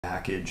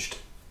packaged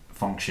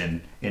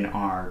function in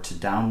R to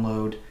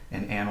download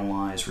and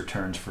analyze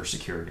returns for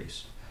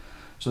securities.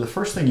 So the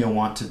first thing you'll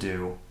want to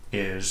do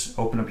is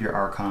open up your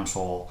R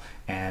console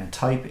and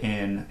type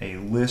in a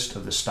list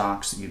of the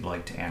stocks that you'd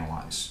like to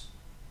analyze.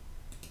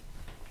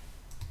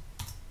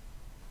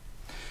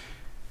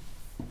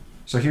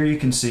 So here you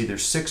can see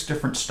there's 6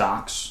 different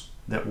stocks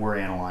that we're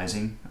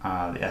analyzing,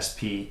 the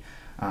S&P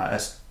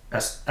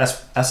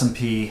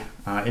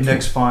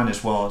index fund,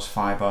 as well as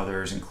 5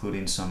 others,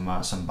 including some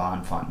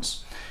bond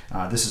funds.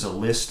 This is a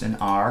list in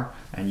R,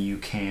 and you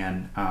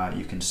can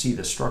see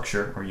the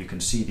structure, or you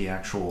can see the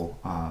actual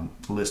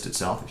list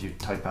itself if you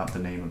type out the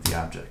name of the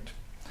object.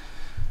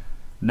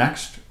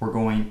 Next, we're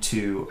going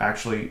to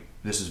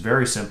this is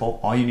very simple.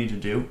 All you need to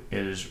do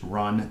is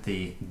run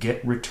the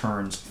get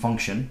returns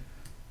function,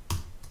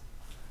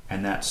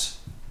 and that's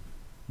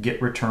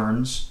get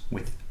returns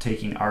with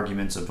taking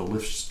arguments of the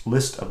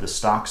list of the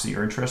stocks that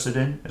you're interested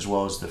in, as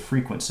well as the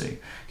frequency.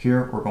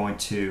 Here we're going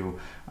to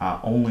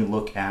only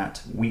look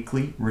at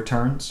weekly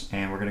returns,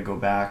 and we're going to go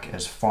back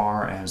as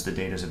far as the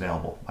data is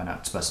available by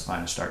not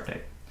specifying a start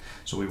date.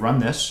 So we run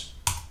this.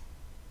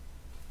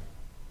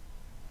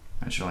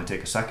 It should only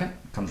take a second.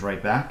 It comes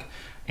right back,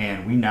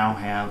 and we now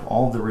have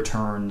all of the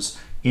returns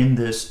in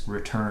this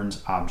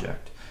returns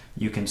object.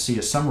 You can see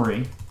a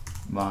summary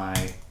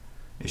by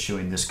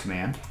issuing this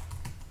command.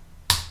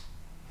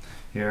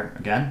 Here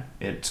again,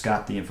 it's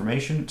got the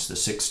information. It's the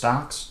 6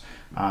 stocks.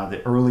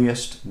 The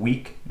earliest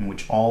week in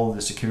which all of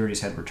the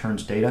securities had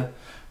returns data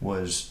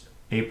was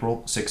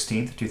April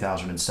 16th,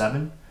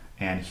 2007,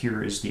 and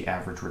here is the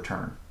average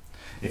return.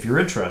 If you're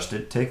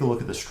interested, take a look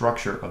at the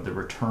structure of the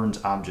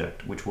returns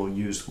object, which we'll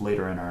use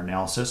later in our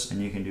analysis,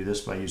 and you can do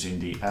this by using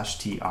the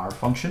str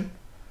function.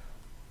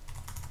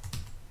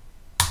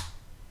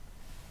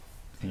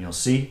 And you'll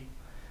see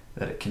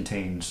that it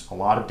contains a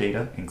lot of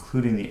data,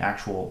 including the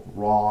actual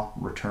raw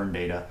return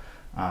data.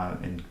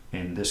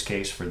 In this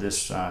case, for the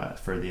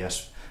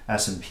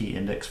S&P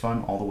index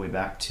fund, all the way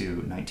back to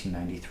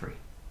 1993.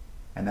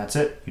 And that's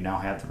it. You now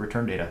have the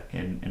return data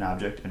in an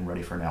object and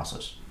ready for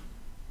analysis.